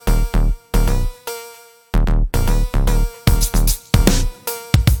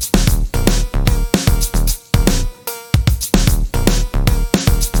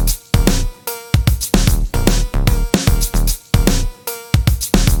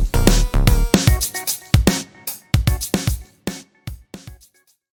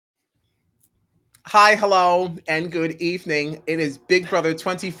Hi, hello, and good evening. It is Big Brother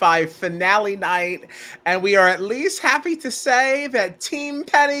 25 finale night, and we are at least happy to say that Team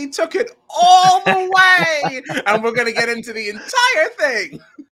Penny took it all the way, and we're going to get into the entire thing.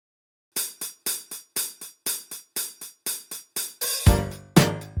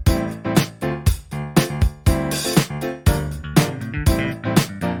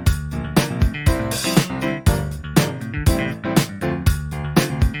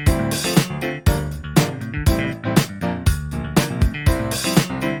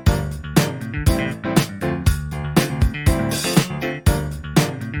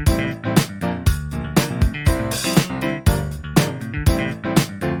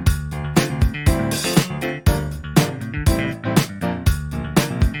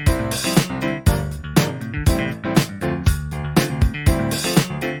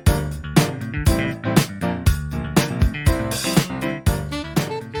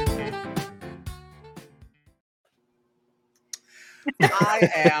 I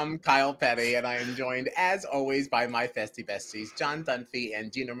am Kyle Petty, and I am joined, as always, by my festy besties, John Dunphy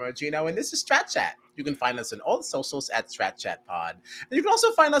and Gina Morgino, and this is Strat Chat. You can find us on all the socials at Strat Chat Pod. And you can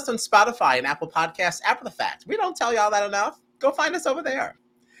also find us on Spotify and Apple Podcasts after the fact. We don't tell y'all that enough. Go find us over there.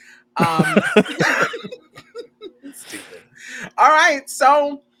 Stupid. All right,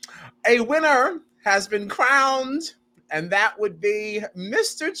 so a winner has been crowned, and that would be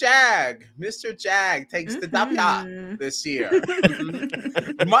Mr. Jag. Mr. Jag takes the W this year.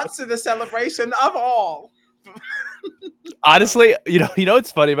 Much to the celebration of all. Honestly, you know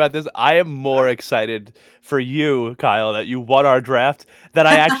what's funny about this? I am more excited for you, Kyle, that you won our draft than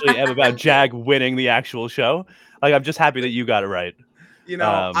I actually am about Jag winning the actual show. Like, I'm just happy that you got it right.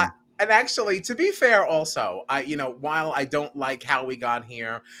 And actually, to be fair, also, while I don't like how we got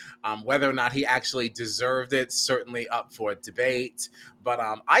here, whether or not he actually deserved it, certainly up for debate. But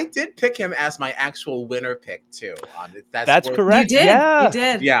I did pick him as my actual winner pick too. That's correct. You did. Yeah, You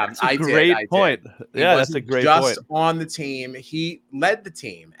did. Yeah, that's a great point. Yeah, that's a great point. Just on the team, he led the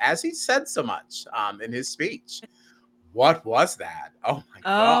team, as he said so much in his speech. What was that? Oh my gosh.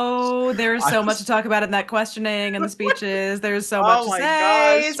 Oh, there's so much to talk about in that questioning and the speeches. There's so much to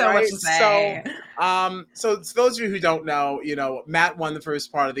say. Much to say. So to those of you who don't know, Matt won the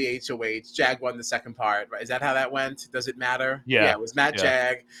first part of the HOH. Jag won the second part. Right? Is that how that went? Does it matter? Yeah. It was Matt,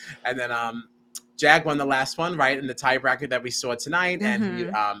 Jag, and then Jag won the last one, right, in the tie bracket that we saw tonight,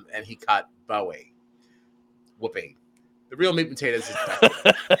 and he cut Bowie. Whoopee. The real meat and potatoes is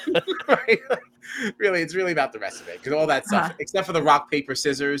right. Really, it's really about the rest of it, because all that stuff, except for the rock paper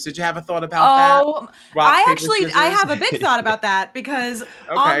scissors. Did you have a thought about that? I have a big thought about that, because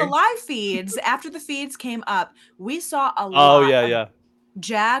on the live feeds, after the feeds came up, we saw a lot of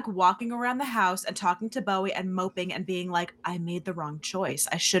Jag walking around the house and talking to Bowie and moping and being like, I made the wrong choice.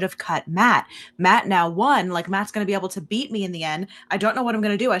 I should have cut Matt. Matt now won. Like, Matt's going to be able to beat me in the end. I don't know what I'm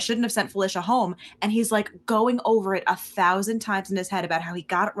going to do. I shouldn't have sent Felicia home. And he's like going over it 1,000 times in his head about how he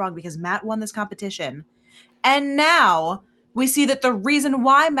got it wrong because Matt won this competition. And now we see that the reason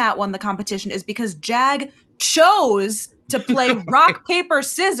why Matt won the competition is because Jag chose to play rock, paper,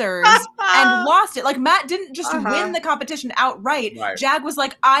 scissors and lost it. Like, Matt didn't just win the competition outright. Right. Jag was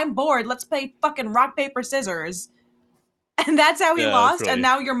like, I'm bored. Let's play fucking rock, paper, scissors. And that's how he lost. Really, and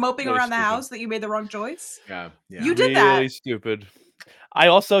now you're moping around the house that you made the wrong choice. Yeah. You did that. Really stupid. I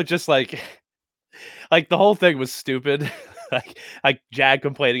also just like the whole thing was stupid. like Jag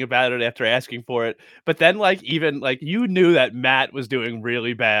complaining about it after asking for it. But then you knew that Matt was doing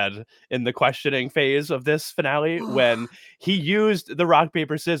really bad in the questioning phase of this finale when he used the rock,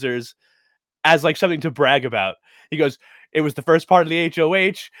 paper, scissors as like something to brag about. He goes, it was the first part of the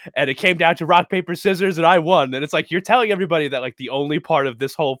HOH and it came down to rock, paper, scissors and I won. And it's like, you're telling everybody that like the only part of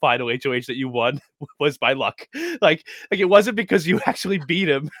this whole final HOH that you won was by luck. Like it wasn't because you actually beat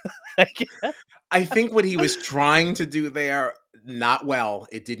him. I think what he was trying to do there, not well.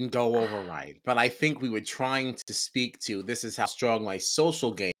 It didn't go over right. But I think we were trying to speak to, this is how strong my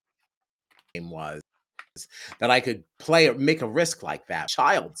social game was, that I could play or make a risk like that.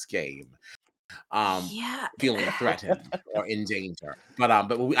 Child's game. Feeling threatened or in danger. But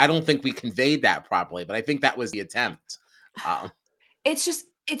I don't think we conveyed that properly. But I think that was the attempt. It's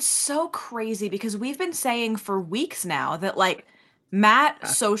so crazy because we've been saying for weeks now that like Matt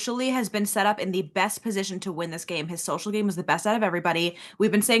socially has been set up in the best position to win this game. His social game was the best out of everybody.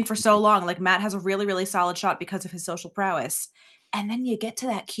 We've been saying for so long, like Matt has a really, really solid shot because of his social prowess. And then you get to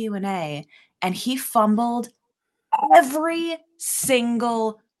that Q&A and he fumbled every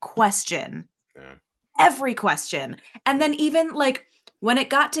single question. Yeah. Every question. And then even like when it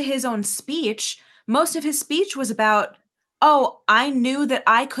got to his own speech, most of his speech was about oh, I knew that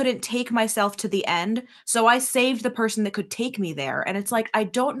I couldn't take myself to the end, so I saved the person that could take me there. And it's like, I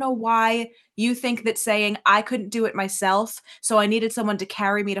don't know why you think that saying I couldn't do it myself, so I needed someone to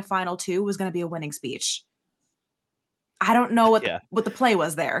carry me to final two was going to be a winning speech. I don't know what the play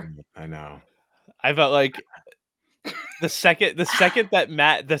was there. I know. I felt like the second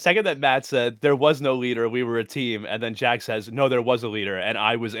that Matt said there was no leader, we were a team, and then Jack says, "No, there was a leader, and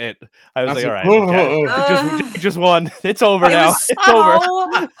I was it." I was like, "All right, Jack just won. It's over It now. was It's over."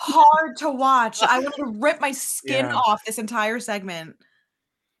 so hard to watch. I wanted to rip my skin Yeah. off this entire segment.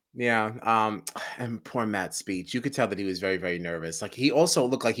 Yeah, and poor Matt's speech. You could tell that he was very, very nervous. Like he also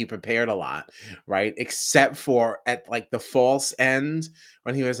looked like he prepared a lot, right? Except for at like the false end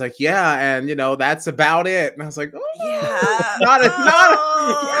when he was like, "Yeah, and that's about it." And I was like, "Oh, Yeah.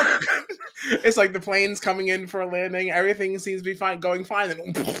 not." It's like the plane's coming in for a landing. Everything seems to be fine, going fine.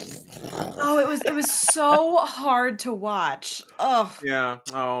 And Oh, it was so hard to watch. Oh. yeah.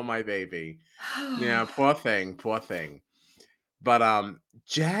 Oh, my baby. Yeah. Poor thing. Poor thing. But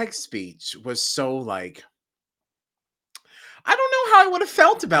Jag's speech was so like I don't know how I would have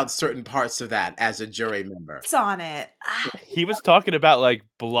felt about certain parts of that as a jury member. It's on it. He was talking about like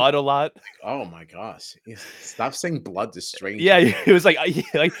blood a lot. Oh my gosh. Stop saying blood to strangers. Yeah, it was like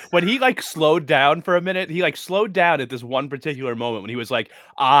when he like slowed down for a minute, he like slowed down at this one particular moment when he was like,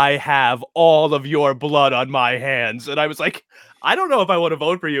 "I have all of your blood on my hands." And I was like, I don't know if I want to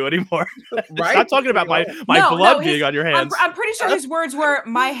vote for you anymore. Right? Stop talking about my No, blood his- being on your hands. I'm pretty sure his words were,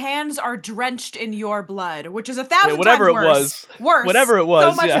 "My hands are drenched in your blood," which is 1,000 whatever times it worse. was. Worse. Whatever it was,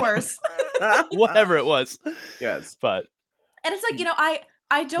 So much yeah. worse. Whatever it was. Yes. But And it's like,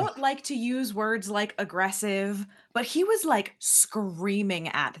 I don't like to use words like aggressive, but he was like screaming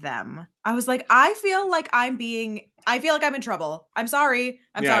at them. I was like, I feel like I'm in trouble. I'm sorry.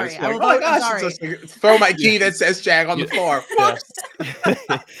 I'm Yeah, sorry. it's I like, will oh my vote. I'm gosh, sorry. it's just like, throw my key that says Jag on the floor.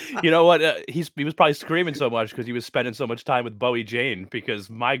 You know what? He was probably screaming so much because he was spending so much time with Bowie Jane. Because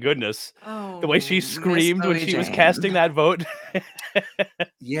my goodness, the way she Miss screamed when Bowie she was Jane. casting that vote.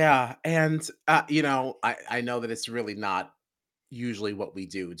 Yeah, and I know that it's really not usually what we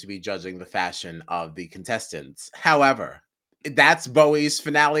do to be judging the fashion of the contestants. However, that's Bowie's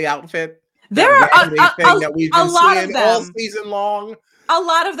finale outfit. There That are runway thing that we've a been lot of seeing all them. season long. A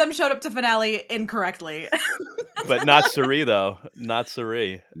lot of them showed up to finale incorrectly. But not Suri though. Not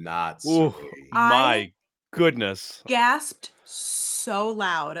Suri. Not Ooh, Suri. my goodness. Gasped so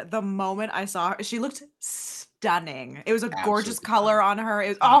loud the moment I saw her. She looked stunning. It was a gorgeous Absolutely color stunning. on her. It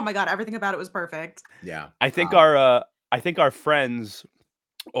was, oh my god, everything about it was perfect. Yeah. I think our friends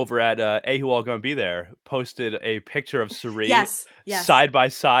over at A Who All Gonna Be There posted a picture of Suri Yes. side by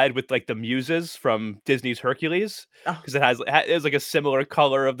side with like the muses from Disney's Hercules Oh. because it has like a similar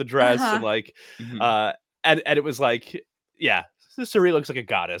color of the dress and like Mhm. and it was like yeah, Suri looks like a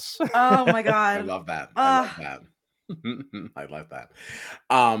goddess. Oh my I god. love that. I love that. I love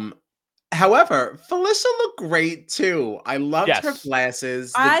that. However, Felicia looked great too. I loved her Yes.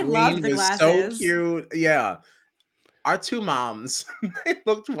 glasses. The I green loved the was so glasses. cute. Yeah. Our two moms, they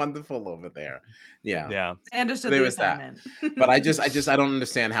looked wonderful over there. Yeah. Yeah. I understood There the was that. assignment. But I don't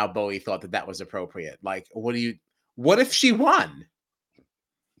understand how Bowie thought that was appropriate. Like, what if she won?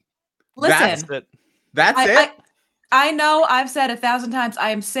 Listen, That's it. I know I've said 1,000 times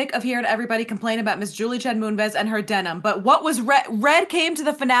I am sick of hearing everybody complain about Miss Julie Chen Moonves and her denim, but what was Red? Red came to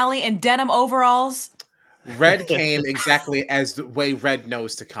the finale in denim overalls. Red came exactly as the way Red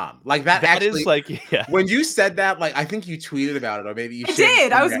knows to come. Like that actually, is like yeah. when you said that, like I think you tweeted about it, or maybe you I shared it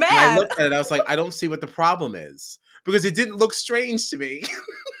did. I was somewhere, and I mad. looked at it, I was like, I don't see what the problem is because it didn't look strange to me.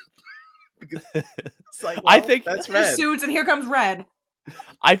 Because it's like, I well, think that's Her Red. suits, and here comes Red.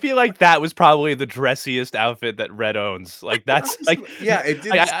 I feel like that was probably the dressiest outfit that Red owns. Like that's like Yeah, it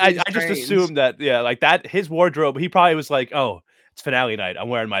didn't I seem just strange. assumed that like that his wardrobe. He probably was like, oh, it's finale night. I'm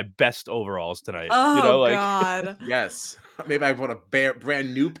wearing my best overalls tonight. Oh like god. Yes, maybe I bought a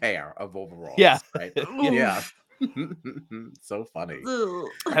brand new pair of overalls. Yeah. Right? Yeah. So funny.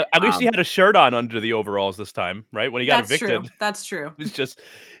 At least he had a shirt on under the overalls this time, right? When he got That's evicted, true. That's true. he was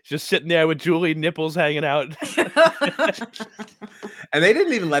just sitting there with Julie nipples hanging out. And they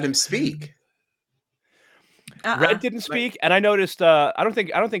didn't even let him speak. Red didn't speak, and I noticed. I don't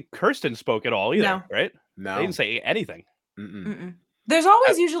think Kirsten spoke at all either. No. Right? No, They didn't say anything. There's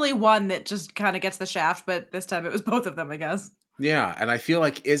always usually one that just kind of gets the shaft, but this time it was both of them, I guess. Yeah, and I feel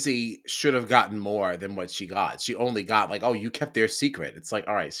like Izzy should have gotten more than what she got. She only got like, oh, you kept their secret. It's like,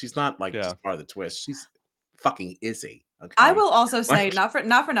 all right, she's not like just part of the twist. She's fucking Izzy. Okay. I will also say, not for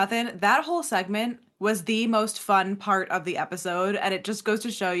nothing, that whole segment was the most fun part of the episode, and it just goes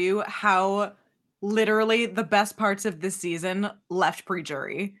to show you how literally the best parts of this season left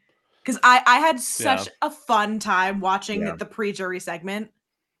pre-jury. Because I had such a fun time watching the pre-jury segment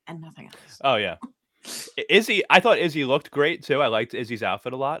and nothing else. Oh yeah. Izzy, I thought Izzy looked great too. I liked Izzy's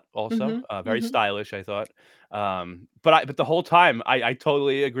outfit a lot also. Very stylish, I thought. But the whole time I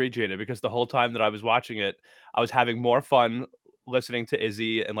totally agree, Gina, because the whole time that I was watching it, I was having more fun listening to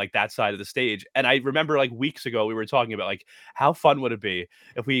Izzy and like that side of the stage. And I remember like weeks ago we were talking about like how fun would it be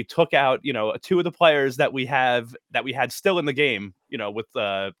if we took out, two of the players that we had still in the game, with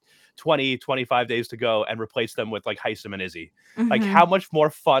 20, 25 days to go and replace them with like Heisem and Izzy. Like how much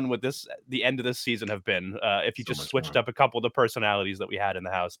more fun would the end of this season have been if you just switched up a couple of the personalities that we had in the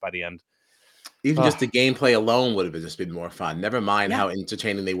house by the end? Even just the gameplay alone would have just been more fun. Never mind Yeah. how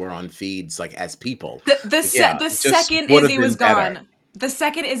entertaining they were on feeds, like as people. The second Izzy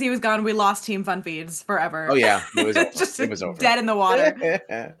was gone, we lost Team Fun Feeds forever. Oh yeah, it was over. Just It was over. Dead in the water.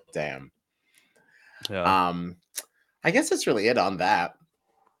 Damn. Yeah. I guess that's really it on that.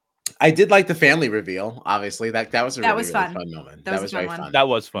 I did like the family reveal. Obviously, that was a really fun moment. That was very fun. That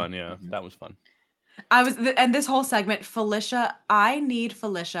was fun. Yeah, that was fun. And this whole segment, Felicia. I need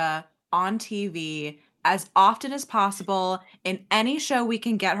Felicia on TV as often as possible in any show we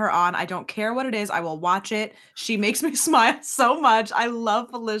can get her on. I don't care what it is. I will watch it. She makes me smile so much. I love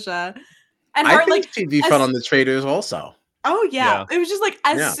Felicia. And her, I think she'd be fun on The Traitors also. Oh yeah. It was just like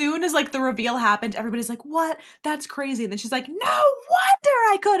as soon as like the reveal happened, everybody's like, "What? That's crazy." And then she's like, "No wonder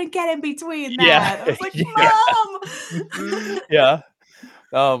I couldn't get in between that." I was like, "Mom." Yeah.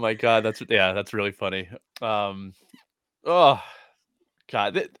 Oh my god, that's really funny. Oh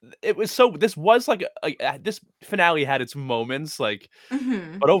god, it was so. This was like this finale had its moments, like,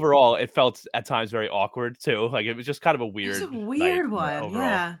 but overall, it felt at times very awkward too. Like it was just kind of a weird, it was a weird one.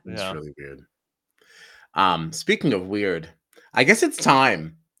 overall. It's really weird. Speaking of weird, I guess it's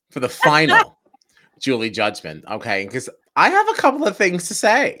time for the final Julie judgment. Okay, because I have a couple of things to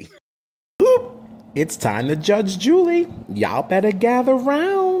say. It's time to judge Julie. Y'all better gather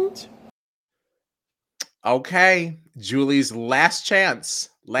round. Okay, Julie's last chance,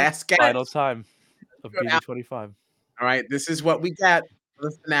 last guess. Final time of BB25. All right, this is what we get for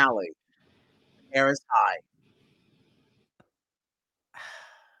the finale. Air is high.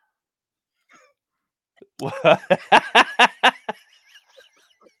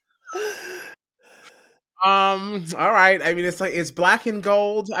 All right. I mean, it's black and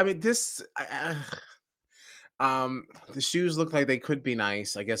gold. I mean, the shoes look like they could be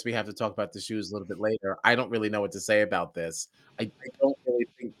nice. I guess we have to talk about the shoes a little bit later. I don't really know what to say about this. I don't really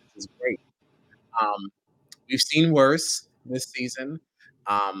think this is great. We've seen worse this season.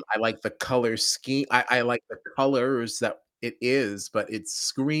 I like the color scheme. I like the colors that it is, but it's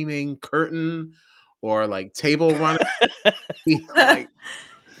screaming curtain or like table runner. Like,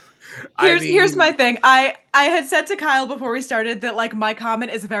 Here's my thing. I had said to Kyle before we started that like my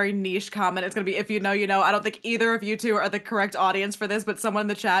comment is a very niche comment. It's gonna be if you know, you know. I don't think either of you two are the correct audience for this, but someone in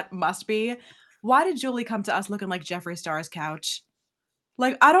the chat must be. Why did Julie come to us looking like Jeffree Star's couch?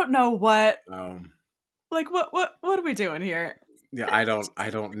 Like I don't know what. Like what are we doing here? Yeah, I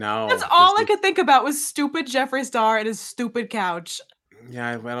don't know. That's all I could think about was stupid Jeffree Star and his stupid couch.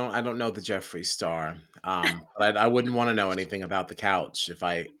 Yeah, I don't know the Jeffree Star. But I wouldn't want to know anything about the couch if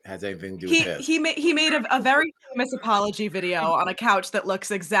I had anything to do with this. He made a very famous apology video on a couch that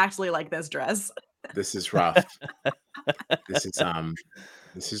looks exactly like this dress. This is rough. This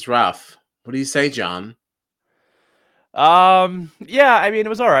is rough. What do you say, John? Yeah, I mean, it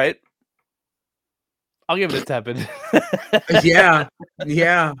was all right. I'll give it a tepid. Yeah.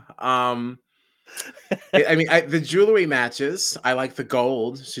 I mean, the jewelry matches. I like the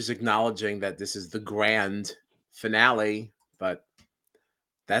gold. She's acknowledging that this is the grand finale, but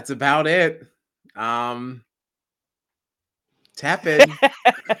that's about it. Tepid.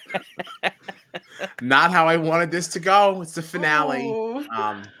 Not how I wanted this to go. It's the finale.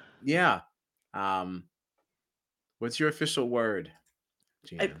 Oh. Yeah. What's your official word,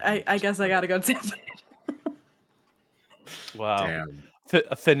 Gina? I guess I gotta go tepid. Wow. Damn.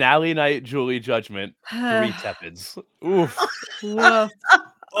 Finale night Julie judgment. 3 tepids. Oof. Woof.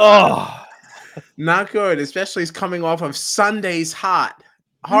 Oh. Not good, especially it's coming off of Sunday's hot.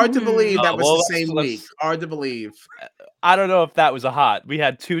 Hard to believe that was the same week. Hard to believe. I don't know if that was a hot. We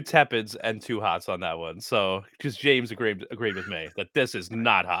had 2 tepids and 2 hots on that one. So, because James agreed with me that this is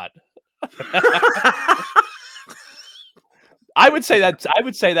not hot. I would say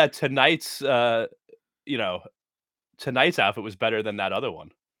that tonight's tonight's outfit was better than that other one.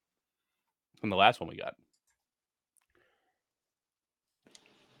 Than the last one we got.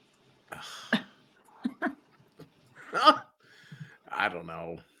 I don't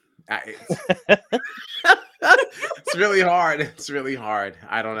know. It's really hard. It's really hard.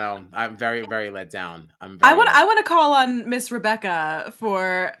 I don't know. I'm very, very let down. I want to call on Miss Rebecca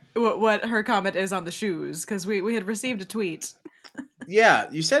for what her comment is on the shoes, because we had received a tweet. Yeah,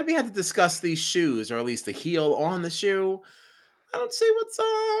 you said we had to discuss these shoes, or at least the heel on the shoe. I don't see what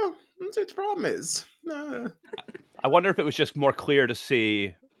the problem is. I wonder if it was just more clear to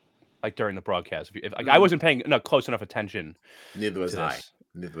see, like during the broadcast. If I wasn't paying close enough attention. Neither was to I. this.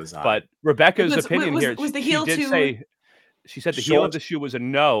 Neither was I. But Rebecca's opinion here, was the she heel did too? say, she said the heel of the shoe was a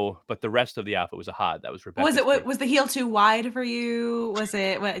no, but the rest of the outfit was a hot. That was Rebecca's. Was the heel too wide for you? Was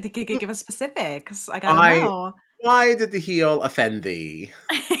it? What, give us specifics. I gotta know. Why did the heel offend thee?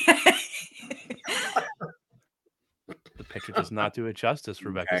 The picture does not do it justice,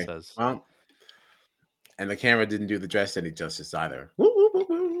 Rebecca says. Well, and the camera didn't do the dress any justice either.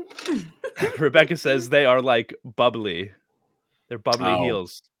 Rebecca says they are like bubbly. They're bubbly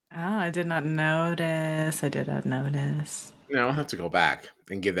heels. Oh, I did not notice. I'll have to go back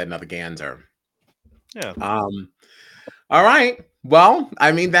and give that another gander. Yeah. All right. Well,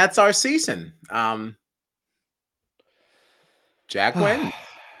 I mean, that's our season. Jag wins.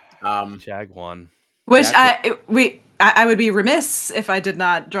 Jag won. Which I would be remiss if I did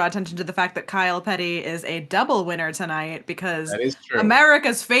not draw attention to the fact that Kyle Petty is a double winner tonight, because that is true.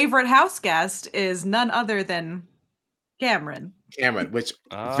 America's favorite house guest is none other than Cameron, which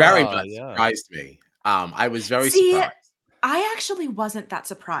very much surprised me. I was very surprised. I actually wasn't that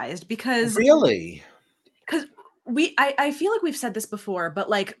surprised because really, because I feel like we've said this before, but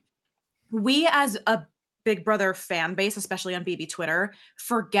like we as a Big Brother fan base, especially on BB Twitter,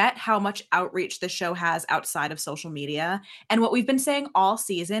 forget how much outreach the show has outside of social media. And what we've been saying all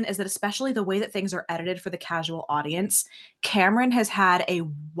season is that, especially the way that things are edited for the casual audience, Cameron has had a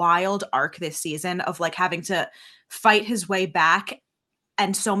wild arc this season of like having to fight his way back,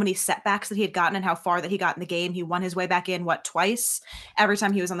 and so many setbacks that he had gotten and how far that he got in the game. He won his way back in, twice? Every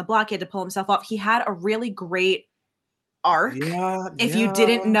time he was on the block, he had to pull himself off. He had a really great arc if you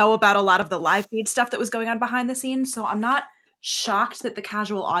didn't know about a lot of the live feed stuff that was going on behind the scenes. So I'm not shocked that the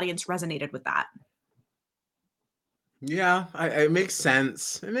casual audience resonated with that. Yeah, it makes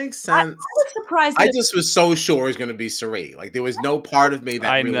sense. It makes sense. I was surprised. I just was so sure it was going to be Cirie. Like, there was no part of me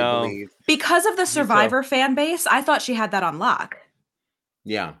that really believed. Because of the Survivor fan base, I thought she had that on lock.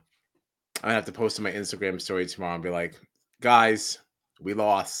 Yeah. I have to post on my Instagram story tomorrow and be like, guys, we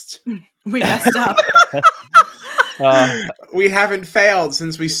lost. We messed up. We haven't failed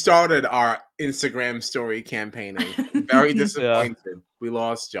since we started our Instagram story campaigning. Very disappointed. Yeah. We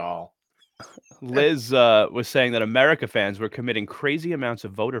lost, y'all. Liz was saying that America fans were committing crazy amounts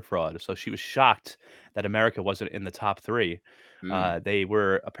of voter fraud, so she was shocked that America wasn't in the top 3. They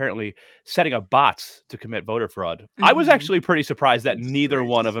were apparently setting up bots to commit voter fraud. I was actually pretty surprised that neither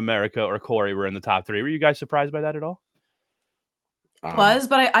one of America or Corey were in the top 3. Were you guys surprised by that at all?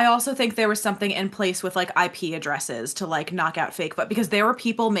 But I also think there was something in place with like IP addresses to like knock out fake, but because there were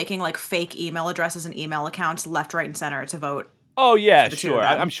people making like fake email addresses and email accounts left, right, and center to vote. Oh yeah, sure.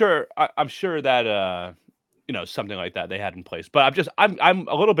 I'm sure that something like that they had in place. But I'm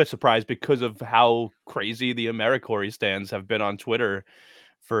a little bit surprised because of how crazy the AmeriCorey stands have been on Twitter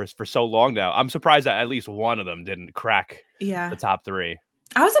for so long now. I'm surprised that at least one of them didn't crack the top 3.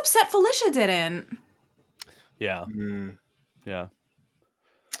 I was upset Felicia didn't. Yeah. Yeah.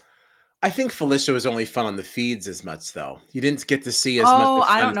 I think Felicia was only fun on the feeds as much, though. You didn't get to see as much. Oh,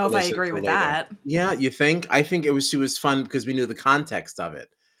 I don't know if I agree with that. Yeah, you think? I think she was fun because we knew the context of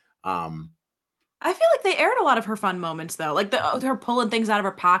it. I feel like they aired a lot of her fun moments, though, like her pulling things out of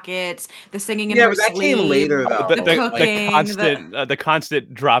her pockets, the singing in her sleep. Yeah, that came later, though. The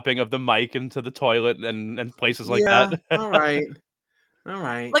constant dropping of the mic into the toilet and places like that. All right.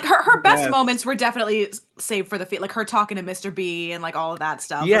 Like her best moments were definitely saved for the feed, like her talking to Mr. B and like all of that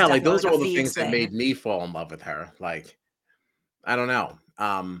stuff. Yeah, like those are all the things that made me fall in love with her. Like, I don't know.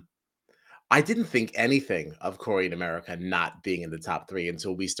 I didn't think anything of Corey in America not being in the top 3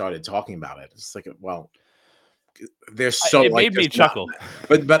 until we started talking about it. It's like, well, they're so. It made me chuckle,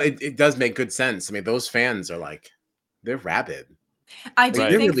 but it does make good sense. I mean, those fans are like, they're rabid. I do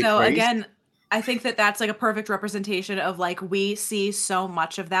think though, crazy. Again. I think that that's like a perfect representation of like, we see so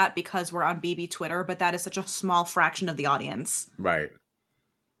much of that because we're on BB Twitter, but that is such a small fraction of the audience. Right.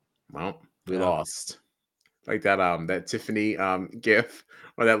 Well, we lost. Like that Tiffany gif,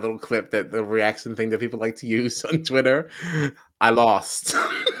 or that little clip, that the reaction thing that people like to use on Twitter. I lost.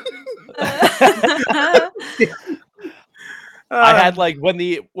 I had like when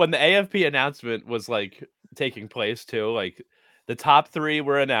the AFP announcement was like taking place too, like the top 3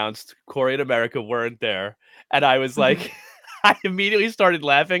 were announced. Corey and America weren't there. And I was like, I immediately started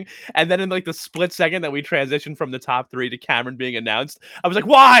laughing, and then in like the split second that we transitioned from the top 3 to Cameron being announced, I was like,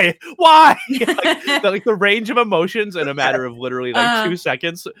 "Why? Why?" Like the range of emotions in a matter of literally like 2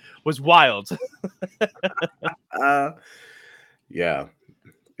 seconds was wild. Yeah,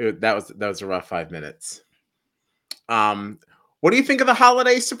 that was a rough 5 minutes. What do you think of the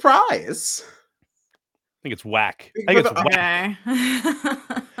holiday surprise? I think it's whack. Big I think Brother. it's whack.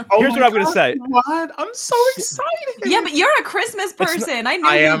 Okay. Oh Here's my what I'm gonna God! say. What? I'm so Yeah, excited. but you're a Christmas person. I knew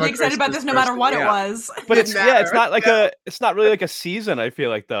I you would am be a excited about Christmas this no matter person. what it Yeah, was. But didn't it's it's matter. not like Yeah. it's not really like a season, I feel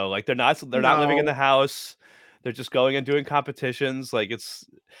like, though. Like, they're not living in the No. house. They're just going and doing competitions, like,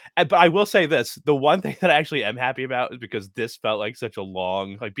 but I will say this, the one thing that I actually am happy about is because this felt like such a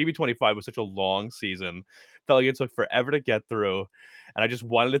long like, BB25 was such a long season. Felt like it took forever to get through, and I just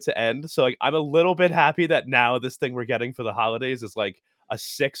wanted it to end, so, like, I'm a little bit happy that now this thing we're getting for the holidays is, like, a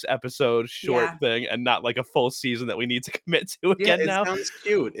 6-episode short Yeah. thing and not, like, a full season that we need to commit to Yeah, again it now. sounds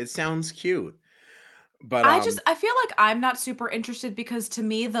cute. It sounds cute. But, I feel like I'm not super interested because to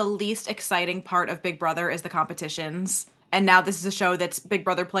me the least exciting part of Big Brother is the competitions. And now this is a show that's Big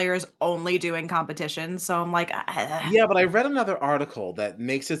Brother players only doing competitions. So I'm like, yeah, but I read another article that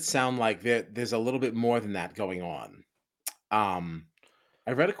makes it sound like there's a little bit more than that going on. Um,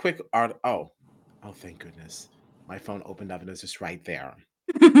 I read a quick oh, thank goodness. My phone opened up and it's just right there.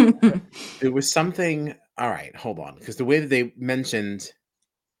 There was something. All right, hold on, because the way that they mentioned,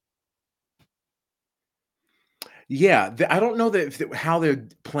 yeah, I don't know that how they're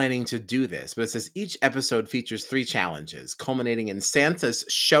planning to do this, but it says each episode features 3 challenges, culminating in Santa's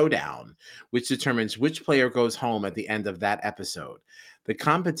showdown, which determines which player goes home at the end of that episode. The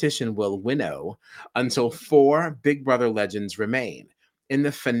competition will winnow until 4 Big Brother legends remain. In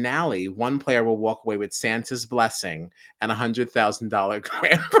the finale, one player will walk away with Santa's blessing and $100,000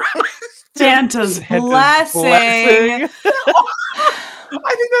 grand prize. Santa's Santa's blessing. blessing.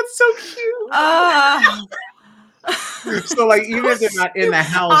 I think that's so cute. So, like, even if they're not in the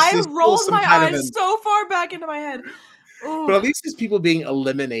house, I there's still rolled some my kind of eyes so far back into my head. but Ooh. at least there's people being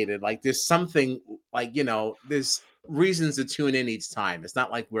eliminated. Like, there's something, like, there's reasons to tune in each time. It's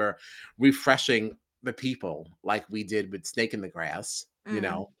not like we're refreshing the people like we did with Snake in the Grass.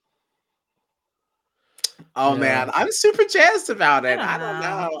 Oh Yeah. man, I'm super jazzed about I it. don't I don't know.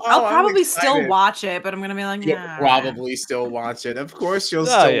 know. I'll Oh, I'm probably still excited. watch it, but I'm gonna be like, You'll nah. probably still watch it. Of course, you'll Oh,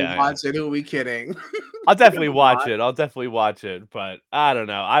 still yeah, yeah. watch it. Who are we kidding? I'll definitely Come watch on. it. I'll definitely watch it, but I don't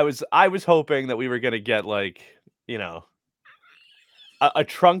know. I was hoping that we were gonna get like, you know, a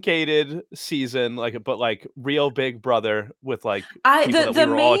truncated season, but like real Big Brother with like I people the that we the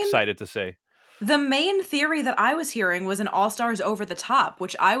were all main excited to see. the main theory that I was hearing was an All Stars over the top,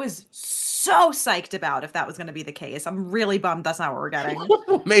 which I was so psyched about if that was gonna be the case. I'm really bummed that's not what we're getting.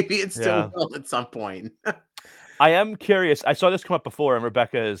 Maybe it still Yeah. will at some point. I am curious. I saw this come up before, and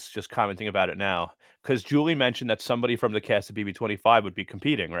Rebecca is just commenting about it now because Julie mentioned that somebody from the cast of BB25 would be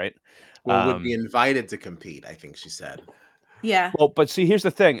competing, right? Well, would be invited to compete, I think she said. Yeah. Well, but see, here's the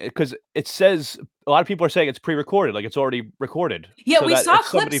thing, because it says a lot of people are saying it's pre-recorded, like it's already recorded, Yeah, so we that saw if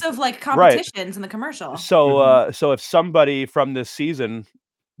somebody clips of, like, right. competitions in the commercial. So, Mhm. so if somebody from this season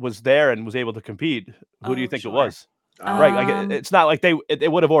was there and was able to compete, who do you Oh, think it sure. was? Right, like, Oh. it's not like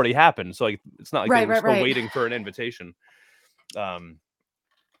it would have already happened, so, like, it's not like they Right, were right, still right. waiting for an invitation. Um,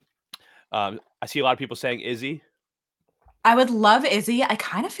 I see a lot of people saying Izzy. I would love Izzy. I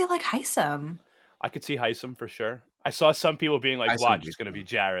kinda feel like Hisam. I could see Hisam for sure. I saw some people being like, I see what "Watch, you're it's gonna be saying.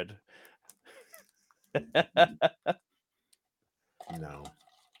 Jared." No.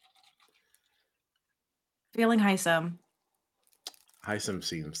 Feeling Hisam.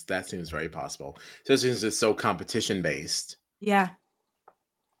 That seems very possible. So since it's so competition based, Yeah.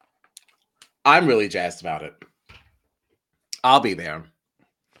 I'm really jazzed about it. I'll be there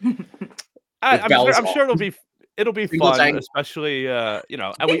I with I'm sure bells I'm sure on. it'll be Jingle fun, jangle. especially, and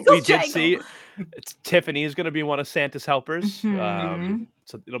Jingle we did jangle. see it's Tiffany is gonna be one of Santa's helpers, Mhm.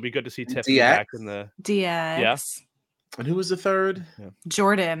 so it'll be good to see And Tiffany DX. back in the yeah, DX. And who was the third? yeah.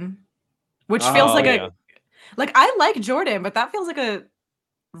 Jordan. Which feels Oh, like Oh, yeah. a like, I like Jordan, but that feels like a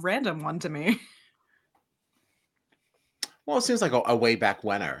random one to me. well, it seems like a way back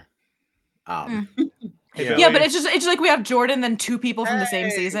whenner. Um, Mm. Hey, yeah. Yeah, but Billy. it's just like we have Jordan, then 2 people from the same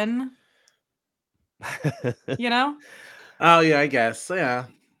Hey. season, you know? Oh yeah, I guess. Yeah.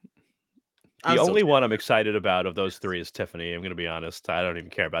 The I'm still only one jazzed. I'm excited about of those 3 is Tiffany, I'm gonna be honest, I don't even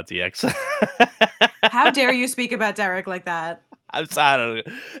care about DX. How dare you speak about Derek like that? I don't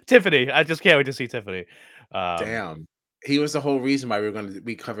know. Tiffany, I just can't wait to see Tiffany. Um, Damn. He was the whole reason why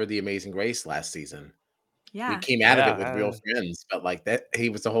we covered the Amazing Race last season. We Yeah. came out of yeah, it with real friends, but like that he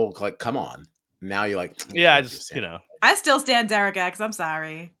was the whole like, come on. Now you're like, yeah, I okay, just, Santa. I still stand Derek X. I'm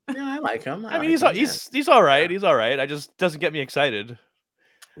sorry. Yeah, I like him. I mean, like him, he's all right. He's all right. I just doesn't get me excited.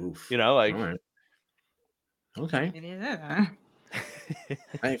 Oof. You know, like. All right. Okay. Yeah.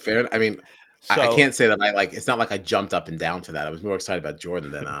 Fair. I mean, I So can't say that I like. It's not like I jumped up and down to that. I was more excited about Jordan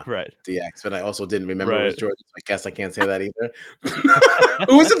than right, DX, but I also didn't remember it was right. Jordan. So I guess I can't say that either.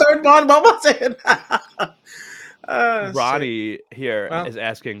 Who was the third one? What was it? Shit. Ronnie here Well, is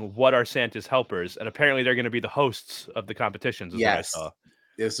asking, what are Santa's helpers? And apparently they're going to be the hosts of the competitions, is what I yes, saw.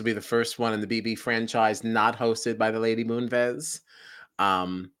 this will be the first one in the BB franchise not hosted by the Lady Moonves.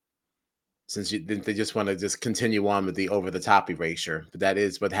 Since they just want to just continue on with the over-the-top erasure, but that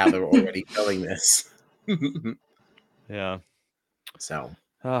is how they're already billing this. Yeah. So,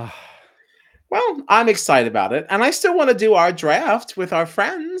 well, I'm excited about it, and I still want to do our draft with our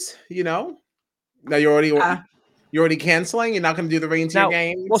friends. You know, now you're already canceling. You're not going to do the reindeer Now,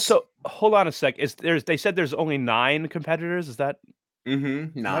 games. well, so hold on a sec. They said there's only 9 competitors. Is that?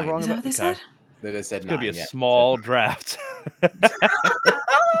 Mm-hmm. 9. Am I wrong Is that about? what they Okay. said? They said It's gonna 9. be a Yeah. small draft.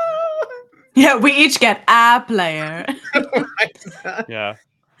 Yeah, we each get a player. Yeah.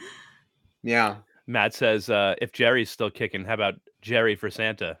 Yeah. Matt says, if Jerry's still kicking, how about Jerry for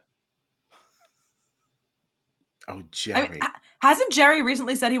Santa? Oh, Jerry. Hasn't Jerry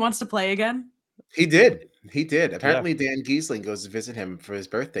recently said he wants to play again? He did. Apparently, Dan Giesling goes to visit him for his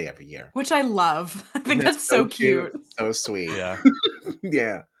birthday every year, which I love. I think that's so cute. So sweet. Yeah.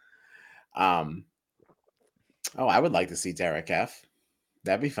 Yeah. Oh, I would like to see Derek F.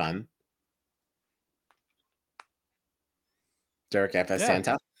 That'd be fun. Derek F as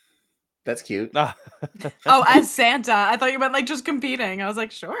Santa. That's cute. Oh, as Santa. I thought you meant like just competing. I was like,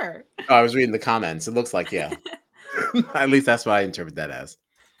 sure. Oh, I was reading the comments. It looks like, yeah. At least that's what I interpret that as.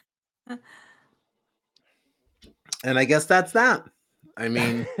 And I guess that's that. I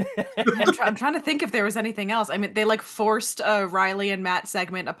mean, I'm trying to think if there was anything else. I mean, they like forced a Riley and Matt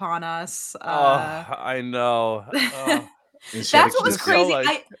segment upon us. I know. That's what was crazy. So,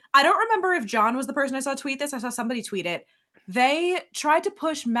 like... I don't remember if John was the person I saw tweet this. I saw somebody tweet it. They tried to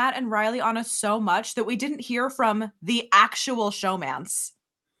push Matt and Riley on us so much that we didn't hear from the actual showmance.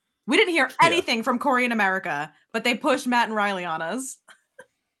 We didn't hear anything from Corey in America, but they pushed Matt and Riley on us.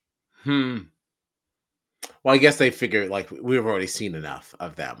 Well, I guess they figured like we've already seen enough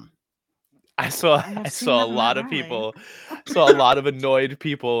of them. I saw a lot of people, saw a lot of annoyed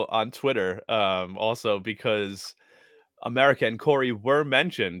people on Twitter, also because America and Corey were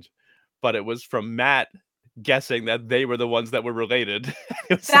mentioned, but it was from Matt guessing that they were the ones that were related.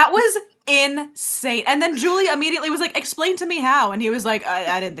 That was insane. And then Julie immediately was like, explain to me how. And he was like,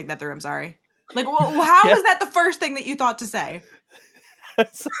 I didn't think that through. I'm sorry. Like, well, how was that the first thing that you thought to say?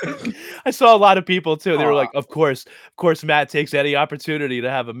 I saw a lot of people too. They were like, of course, Matt takes any opportunity to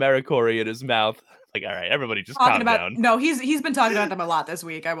have AmeriCorey in his mouth. Like, all right, everybody just calm down. No, he's been talking about them a lot this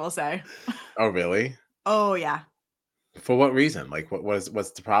week, I will say. Oh, really? Oh, yeah. For what reason? Like,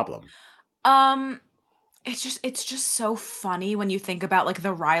 what's the problem? It's just so funny when you think about like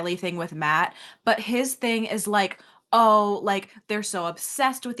the Riley thing with Matt, but his thing is like, oh, like they're so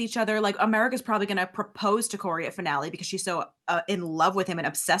obsessed with each other. Like America's probably gonna propose to Corey at finale because she's so in love with him and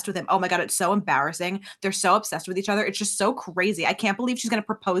obsessed with him. Oh my god, it's so embarrassing. They're so obsessed with each other. It's just so crazy. I can't believe she's gonna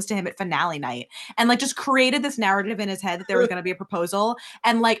propose to him at finale night, and like just created this narrative in his head that there was gonna be a proposal,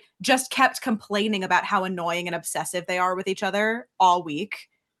 and like just kept complaining about how annoying and obsessive they are with each other all week.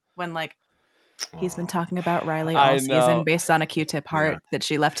 When like he's been talking about Riley all season based on a Q-tip heart that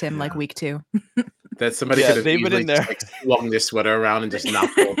she left him like week 2. That somebody could have easily just like swung their sweater around and just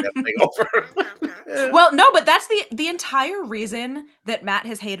knocked the whole damn thing over. Well, no, but that's the entire reason that Matt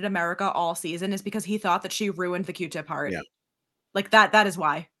has hated America all season is because he thought that she ruined the Q-tip heart. Yeah. Like that is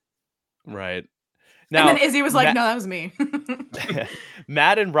why. Right. Now, and then Izzy was like, no, that was me.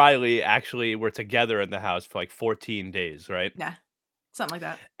 Matt and Riley actually were together in the house for like 14 days, right? Yeah. Something like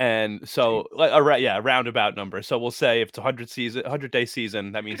that. And so, a roundabout number. So we'll say if it's 100-day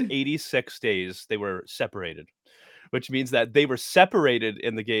season, that means 86 days they were separated, which means that they were separated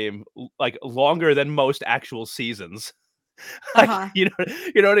in the game like longer than most actual seasons. Like, you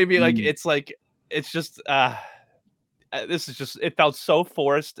know what I mean? Like it's just this is just, it felt so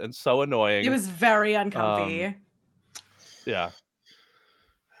forced and so annoying. It was very uncomfy. Yeah.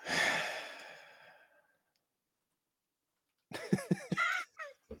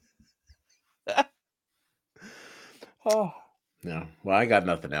 Oh no. Well, I got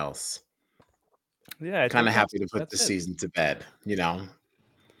nothing else. Yeah, kind of happy to put the season to bed.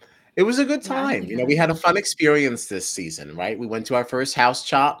 It was a good time. We had a fun experience this season, right? We went to our first house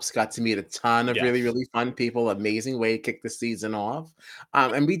chops, got to meet a ton of really, really fun people. Amazing way to kick the season off.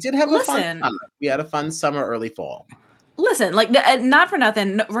 And we did have a fun summer. We had a fun summer, early fall. Listen, like, not for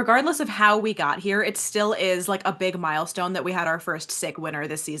nothing, regardless of how we got here, it still is, like, a big milestone that we had our first sick winner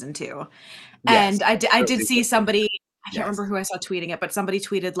this season too. Yes, And I did see somebody, I can't yes. remember who I saw tweeting it, but somebody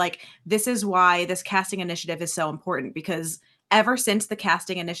tweeted, like, "This is why this casting initiative is so important, because ever since the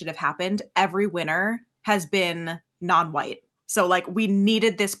casting initiative happened, every winner has been non-white." So, like, we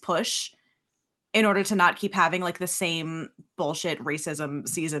needed this push in order to not keep having, like, the same bullshit racism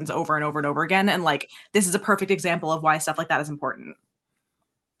seasons over and over and over again, and, like, this is a perfect example of why stuff like that is important.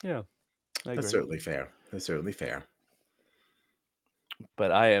 Yeah, I agree. That's certainly fair. That's certainly fair.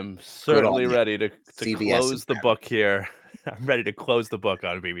 But I am certainly ready to CBS close the book here. I'm ready to close the book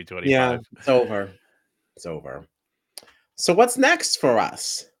on BB25. Yeah, it's over. It's over. So what's next for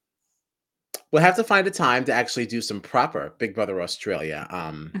us? We'll have to find a time to actually do some proper Big Brother Australia.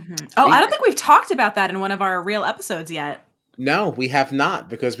 Oh, I don't think we've talked about that in one of our real episodes yet. No, we have not,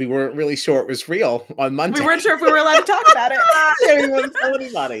 because we weren't really sure it was real on Monday. We weren't sure if we were allowed to talk about it. Yeah, we wouldn't tell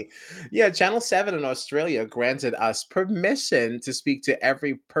anybody. Yeah, Channel 7 in Australia granted us permission to speak to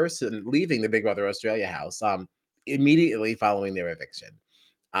every person leaving the Big Brother Australia house immediately following their eviction.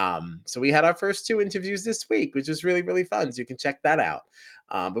 So we had our first 2 interviews this week, which is really, really fun. So you can check that out.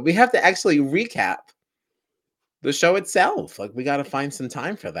 But we have to actually recap the show itself. Like, we got to find some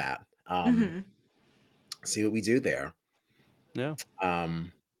time for that. See what we do there. Yeah. And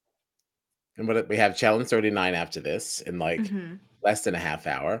what we have Challenge 39 after this in like less than a half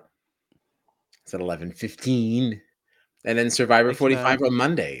hour. It's at 11:15, and then Survivor 45 on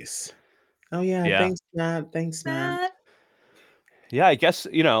Mondays. Oh yeah, thanks Matt. Thanks Matt. Yeah, I guess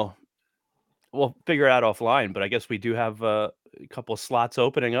we'll figure it out offline, but I guess we do have a couple of slots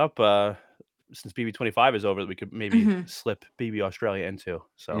opening up since BB25 is over that we could maybe slip BB Australia into.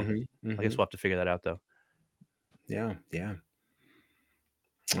 So I guess we'll have to figure that out though. Yeah, yeah.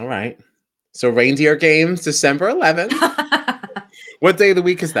 All right. So Reindeer Games, December 11th. What day of the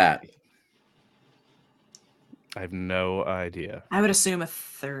week is that? I have no idea. I would assume a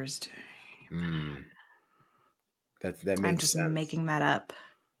Thursday. That makes I'm just sense. making that up.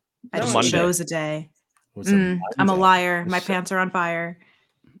 I No, just chose a day. I'm a liar. My pants are on fire.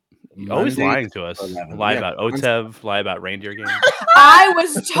 You're always lying to us. Lie about OTEV, lie about Reindeer Games. I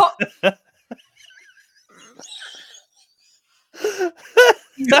was told.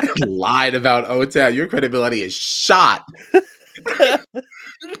 Lied about OTEV. Your credibility is shot. Okay.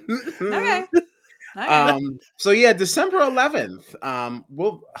 So yeah, December 11th.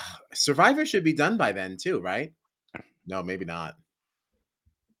 Survivor should be done by then too, right? No, maybe not.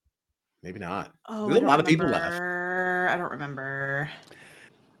 Maybe not. Oh, there's a lot of people left. I don't remember.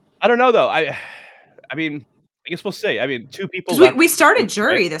 I don't know though. I mean, I guess we'll see. I mean, 2 people left. We started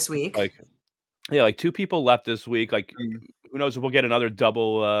jury this week. Like 2 people left this week. Like, who knows if we'll get another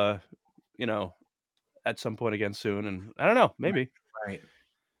double at some point again soon. And I don't know, maybe. Right.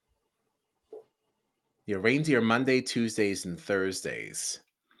 Yeah, Reindeer Monday, Tuesdays, and Thursdays.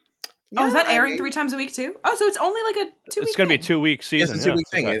 Yeah, is that airing 3 times a week too? Oh, so it's only like a 2 week. It's going to be a 2-week season. Yes, it's a 2-week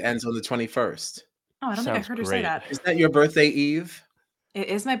thing. It ends on the 21st. Oh, I don't think I heard her say that. Is that your birthday eve? It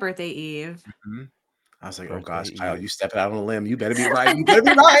is my birthday eve. I was like, oh gosh, Kyle, you stepping out on a limb. You better be right. You better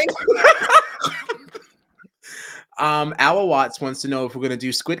be right. Aloe Watts wants to know if we're going to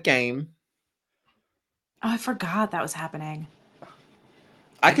do Squid Game. Oh, I forgot that was happening.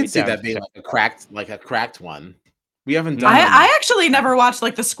 I could see that being like a cracked one. We haven't done. I actually never watched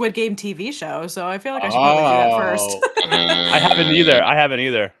like the Squid Game TV show, so I feel like I should probably do that first. I haven't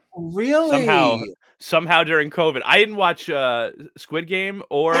either. Really? Somehow during COVID, I didn't watch Squid Game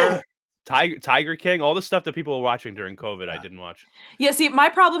or Tiger King. All the stuff that people were watching during COVID, I didn't watch. Yeah, see, my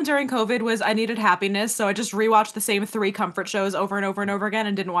problem during COVID was I needed happiness, so I just rewatched the same 3 comfort shows over and over and over again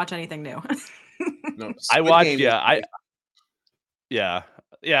and didn't watch anything new. No, I watched.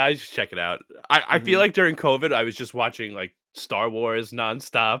 I just check it out. I feel like during COVID, I was just watching like Star Wars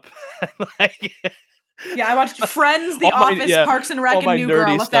nonstop. Yeah, I watched Friends, The Office, Parks and Rec, and New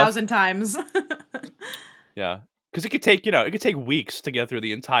Girl 1,000 times. Yeah, because it could take weeks to get through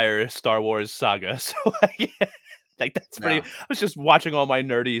the entire Star Wars saga. So that's pretty. I was just watching all my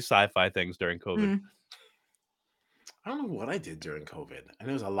nerdy sci-fi things during COVID. I don't know what I did during COVID. And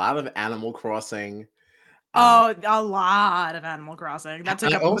there was a lot of Animal Crossing. A lot of Animal Crossing. That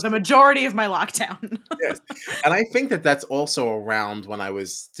took up the majority of my lockdown. Yes. And I think that's also around when I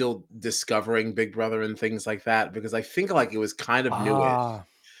was still discovering Big Brother and things like that, because I think like it was kind of newish.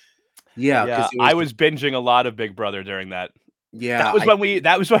 Yeah. I was binging a lot of Big Brother during that. Yeah. That was when we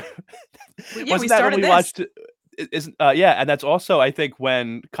watched and that's also I think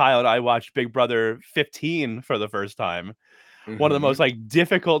when Kyle and I watched Big Brother 15 for the first time. one of the most like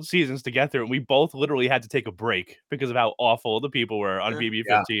difficult seasons to get through, and we both literally had to take a break because of how awful the people were on Yeah,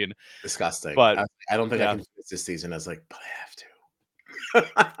 BB15. disgusting. But I don't think I yeah, can finish this season. I was like, but I have to.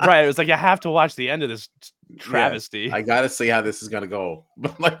 right. It was like you have to watch the end of this Yes, travesty. I gotta see how this is gonna go.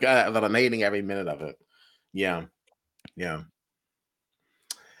 But like, but I'm hating every minute of it. Yeah, yeah.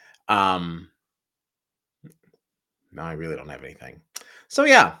 No, I really don't have anything. So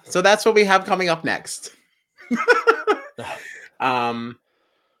yeah, so that's what we have coming up next.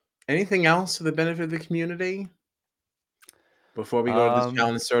 Anything else for the benefit of the community before we go to this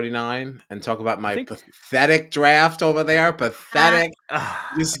challenge 39 and talk about my pathetic draft over there? Pathetic,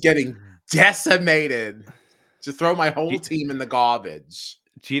 just getting decimated. To throw my whole team in the garbage.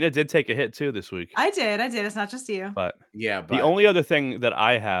 Gina did take a hit too this week. I did. It's not just you. But yeah, the only other thing that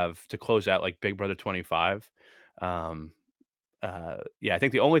I have to close out like Big Brother 25, yeah, I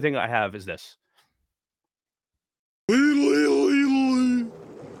think the only thing I have is this.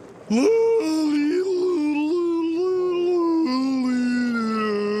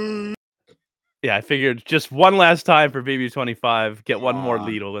 Yeah, I figured just one last time for BB25, get one more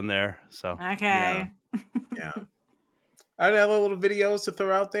Lidl in there. So okay, yeah. I have little videos to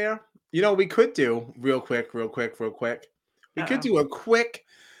throw out there. You know, we could do real quick. We could do a quick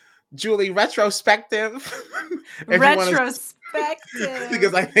Julie retrospective. Because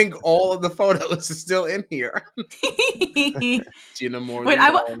I think all of the photos are still in here. Gina Moore. Wait,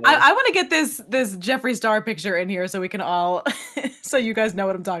 I want to get this Jeffree Star picture in here so we can all so you guys know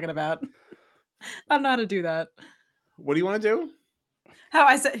what I'm talking about. I don't know how to do that. What do you want to do? How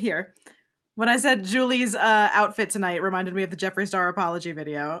I said here. When I said Julie's outfit tonight reminded me of the Jeffree Star apology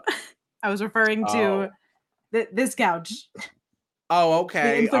video. I was referring to this couch. Oh,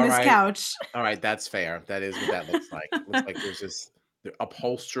 okay. The infamous couch. All right, that's fair. That is what that looks like. It looks like there's just the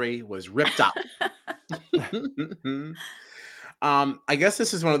upholstery was ripped up. I guess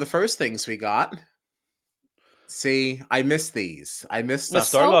this is one of the first things we got. See, I missed these. I missed us.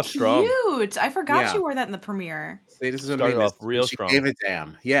 Started off strong. Cute. I forgot you wore that in the premiere. See, this is what started off real she strong. Gave a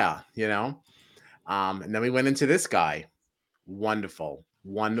damn. Yeah, you know. And then we went into this guy. Wonderful.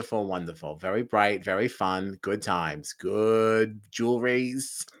 Very bright, very fun. Good times. Good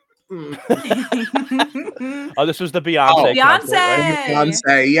jewelries. Oh, this was the Beyonce.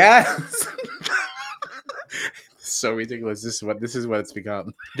 Beyonce, yes. So ridiculous. This is what it's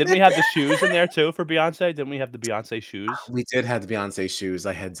become. Didn't we have the shoes in there too for Beyonce? Didn't we have the Beyonce shoes? We did have the Beyonce shoes.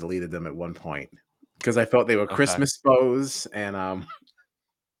 I had deleted them at one point because I felt they were Christmas bows, and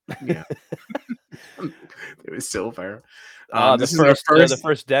yeah, they were silver. The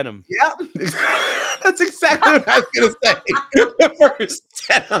first denim. Yeah, that's exactly what I was gonna say. The first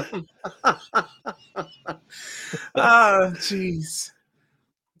denim. Oh, jeez.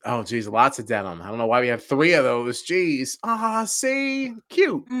 Oh, geez, lots of denim. I don't know why we have 3 of those. Jeez. See?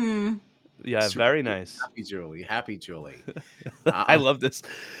 Cute. Yeah, very nice. Happy Julie. I love this.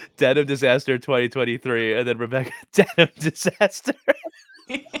 Denim Disaster 2023, and then Rebecca, Denim Disaster.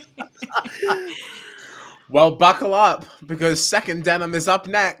 Well, buckle up, because second denim is up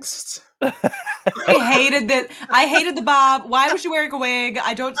next. I hated this. I hated the bob. Why was she wearing a wig?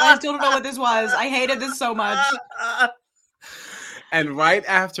 I still don't know what this was. I hated this so much. And right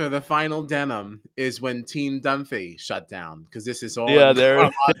after the final denim is when Team Dunphy shut down, because this is all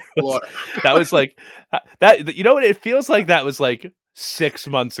that was like that. You know what? It feels like that was like 6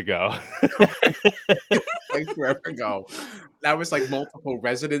 months ago. Like forever ago. That was like multiple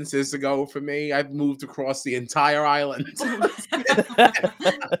residences ago for me. I've moved across the entire island.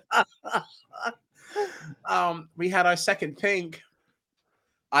 We had our second pink.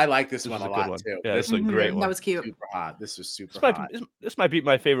 I like this one a lot too. Yeah, this is a great one. That was cute. Super hot. This was super hot. This might be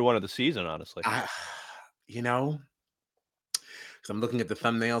my favorite one of the season, honestly. You know, because I'm looking at the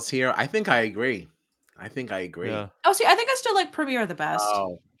thumbnails here. I think I agree. Yeah. Oh, see, I think I still like Premiere the best.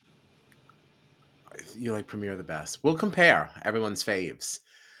 Oh, you like Premiere the best. We'll compare everyone's faves.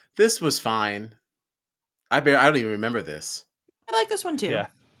 This was fine. I don't even remember this. I like this one too. Yeah.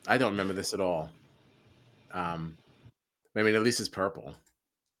 I don't remember this at all. I mean, at least it's purple.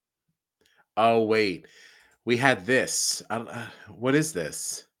 Oh, wait. We had this. What is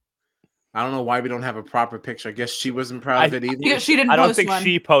this? I don't know why we don't have a proper picture. I guess she wasn't proud of it either. Yeah, she didn't I don't post think one.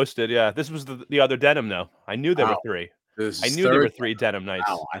 she posted. Yeah, this was the other denim, though. I knew there were 3. I knew there were 3 denim nights.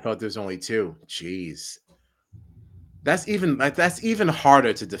 Wow, I thought there's only 2. Jeez. That's even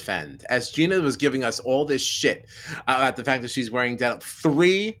harder to defend. As Gina was giving us all this shit about the fact that she's wearing denim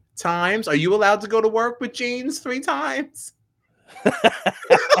 3 times. Are you allowed to go to work with jeans 3 times?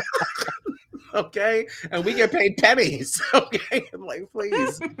 Okay, and we get paid pennies. Okay, like,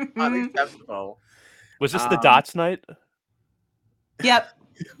 please, unacceptable. Was this the dots night? Yep.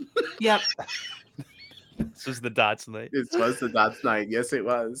 This was the dots night. This was the dots night. Yes, it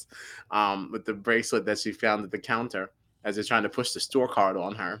was. With the bracelet that she found at the counter as they're trying to push the store card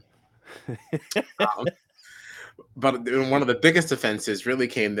on her. But one of the biggest offenses really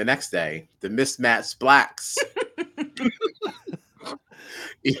came the next day. The mismatched blacks.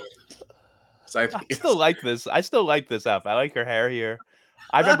 So I still like this. I still like this outfit. I like her hair here.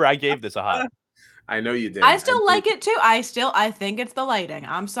 I remember I gave this a hot. I know you did. I still like it too. I think it's the lighting.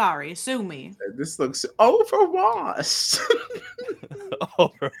 I'm sorry. Sue me. This looks overwashed.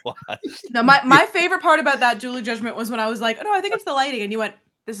 Overwashed. No, my favorite part about that Julie judgment was when I was like, oh no, I think it's the lighting. And you went,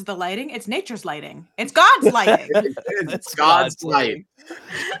 this is the lighting? It's nature's lighting. It's God's lighting. It's God's light.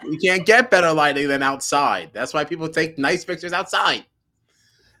 You can't get better lighting than outside. That's why people take nice pictures outside.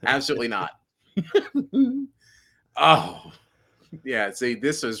 Absolutely not. Oh, yeah. See,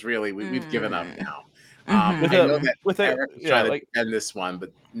 this was really we've given up now. I know that Eric tried to end this one,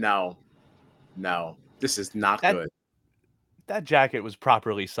 but no, this is not good. That jacket was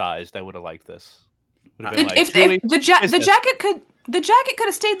properly sized. I would have liked this. If the jacket could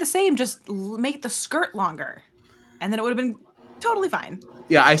have stayed the same, just make the skirt longer, and then it would have been totally fine.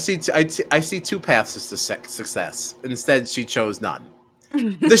 Yeah, I see two paths to success. Instead, she chose none.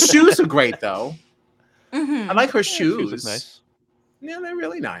 The shoes are great, though. I like her shoes. Shoes look nice. Yeah, they're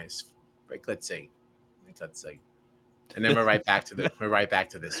really nice. Right, let's see. And then we're right back to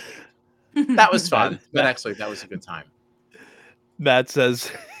this week. That was fun, but actually, that was a good time. Matt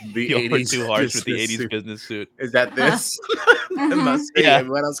says the were too harsh with the 80s business suit. Is that this? It must be. Yeah.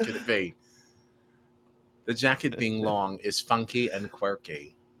 What else could it be? The jacket being long is funky and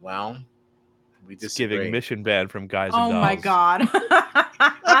quirky. Well, we just giving Mission Band from Guys and Dolls. Oh my God.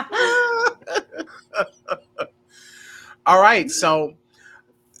 All right, so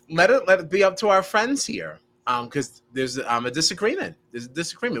let it be up to our friends here, because there's a disagreement. There's a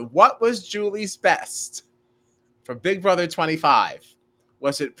disagreement. What was Julie's best for Big Brother 25?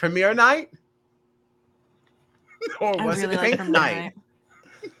 Was it premiere night, or was it pink night?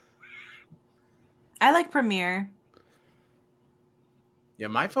 I like premiere. Yeah,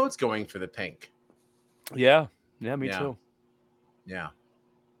 my vote's going for the pink. Yeah, me too. Yeah,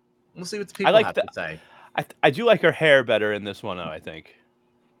 we'll see what the people have to say. I do like her hair better in this one, though, I think.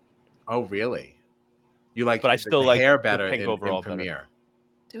 Oh, really? You like, but I still like hair better pink overall premiere. Better.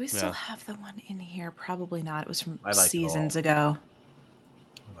 Do we still have the one in here? Probably not. It was from like seasons ago.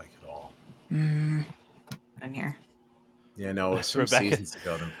 I like it all. In here. Yeah, no, it's from seasons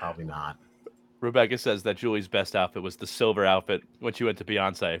ago. Then probably not. Rebecca says that Julie's best outfit was the silver outfit when she went to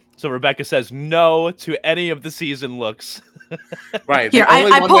Beyonce. So Rebecca says no to any of the season looks. Right. The only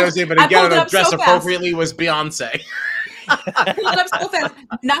one that was able to get her to dress appropriately was Beyonce. I pulled it up so fast.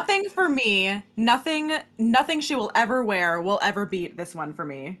 Nothing for me. Nothing she will ever wear will ever beat this one for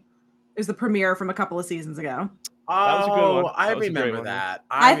me. It was the premiere from a couple of seasons ago. Oh, that was a good one. I remember that.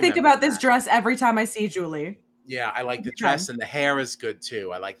 I think about this dress every time I see Julie. Yeah, I like the dress, and the hair is good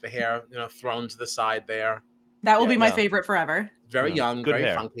too. I like the hair, thrown to the side there. That will be my favorite forever. Very young, good very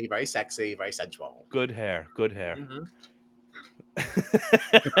hair. funky, very sexy, very sensual. Good hair.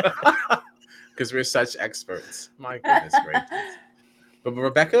 Because we're such experts. My goodness gracious. But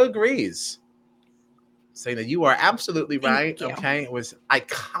Rebecca agrees, saying that you are absolutely right. Okay, it was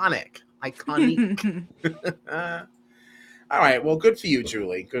iconic. All right, well, good for you,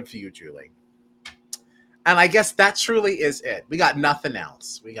 Julie. And I guess that truly is it. We got nothing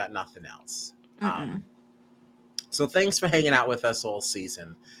else. So thanks for hanging out with us all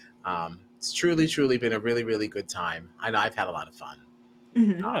season. It's truly been a really, really good time. I know I've had a lot of fun.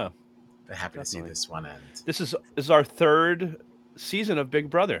 Yeah. But happy to see this one end. This is our third season of Big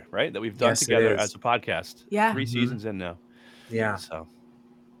Brother, right? That we've done together as a podcast. Yeah. 3 seasons in now. Yeah. So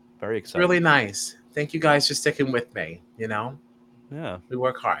very exciting. Really nice. Thank you guys for sticking with me, Yeah. We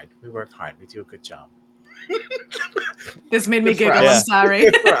work hard. We do a good job. This made me giggle. I'm sorry.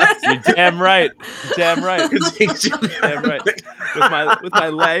 You're damn right. Damn right. With my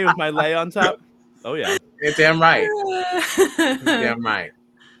lay on top. Oh yeah. You're damn right. Damn right.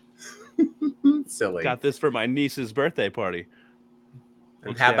 Silly. Got this for my niece's birthday party.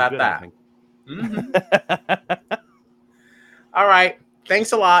 And how about that? All right.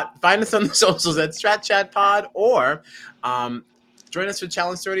 Thanks a lot. Find us on the socials at Strat Chat Pod, or join us for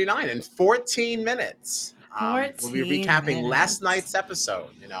Challenge 39 in 14 minutes. We'll be recapping last night's episode.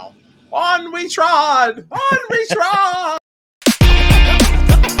 On we trod!